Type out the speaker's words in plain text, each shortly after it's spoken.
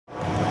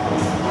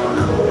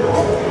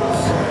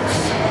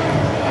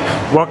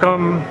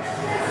Welcome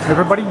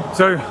everybody.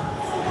 So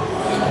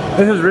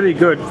this is really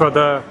good for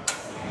the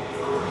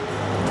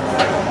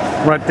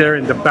right there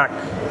in the back,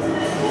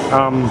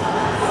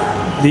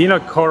 the inner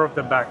core of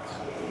the back.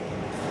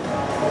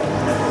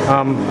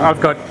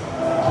 I've got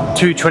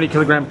two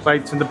 20-kilogram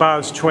plates and the bar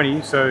is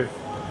 20, so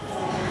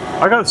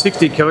I got a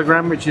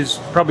 60-kilogram, which is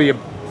probably a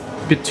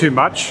bit too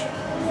much.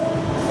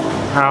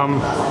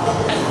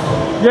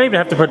 You don't even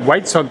have to put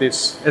weights on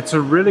this. It's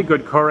a really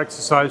good core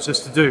exercise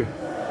just to do.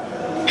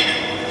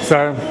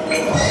 So,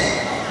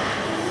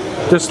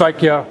 just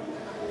like you're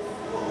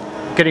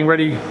getting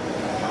ready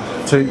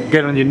to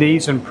get on your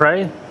knees and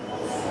pray,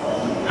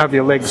 have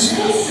your legs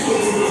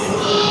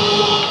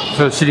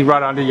sort of sitting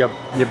right under your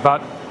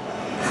butt.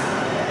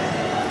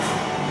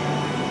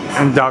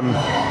 And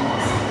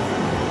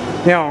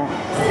now,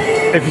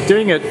 if you're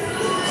doing it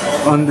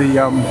on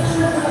the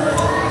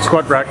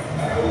squat rack,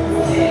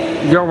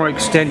 you don't want to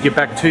extend your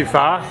back too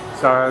far,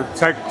 so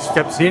take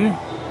steps in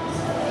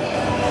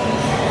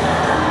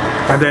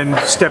and then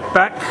step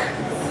back.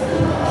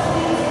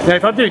 Now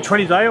if I do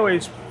 20s, I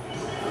always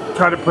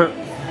try to put,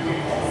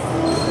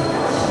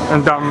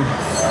 and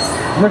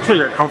make sure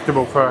you're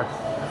comfortable for,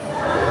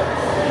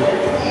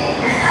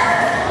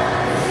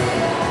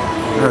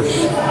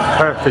 that's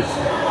perfect.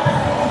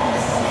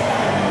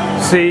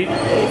 See,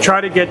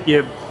 try to get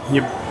your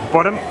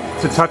bottom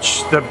to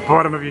touch the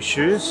bottom of your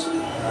shoes.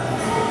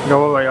 Go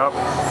all the way up.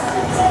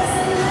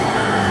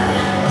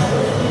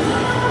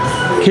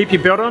 Keep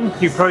your belt on.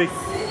 You probably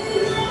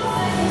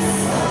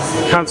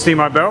can't see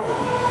my belt.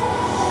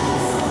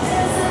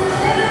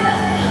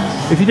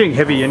 If you're doing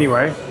heavy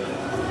anyway.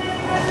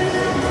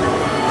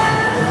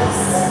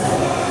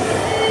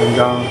 And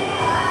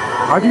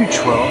I do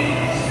 12.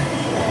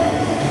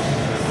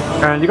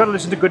 And you got to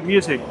listen to good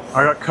music.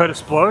 I got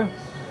Curtis Blow.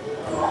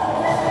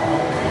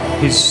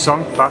 His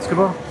song,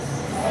 Basketball.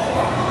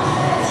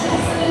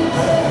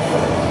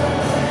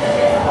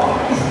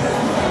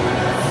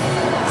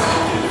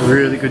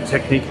 Really good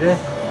technique there.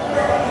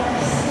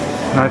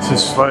 Nice and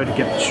slow to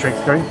get the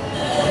strength going.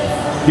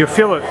 You'll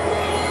feel it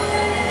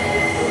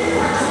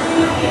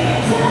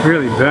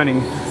really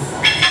burning.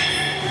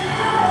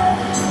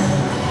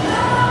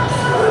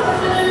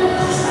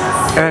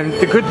 And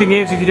the good thing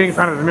is, if you're doing it in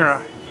front of the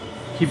mirror,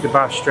 keep the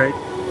bar straight.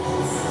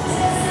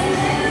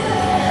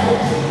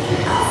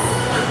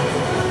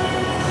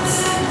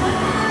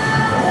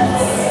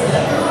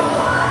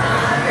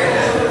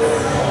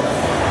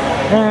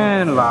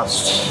 And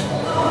last.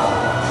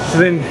 So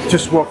then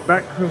just walk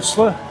back real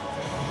slow.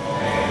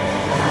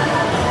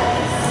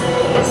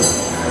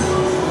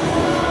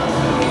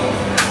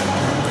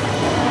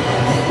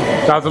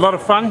 That was a lot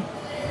of fun.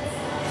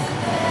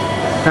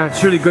 And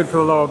it's really good for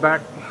the lower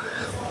back.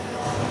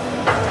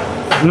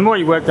 And the more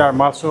you work that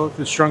muscle,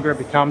 the stronger it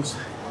becomes.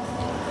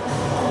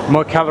 The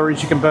more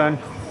calories you can burn.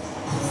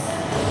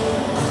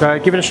 So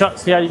give it a shot,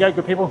 see how you go,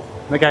 good people.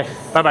 Okay,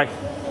 bye bye.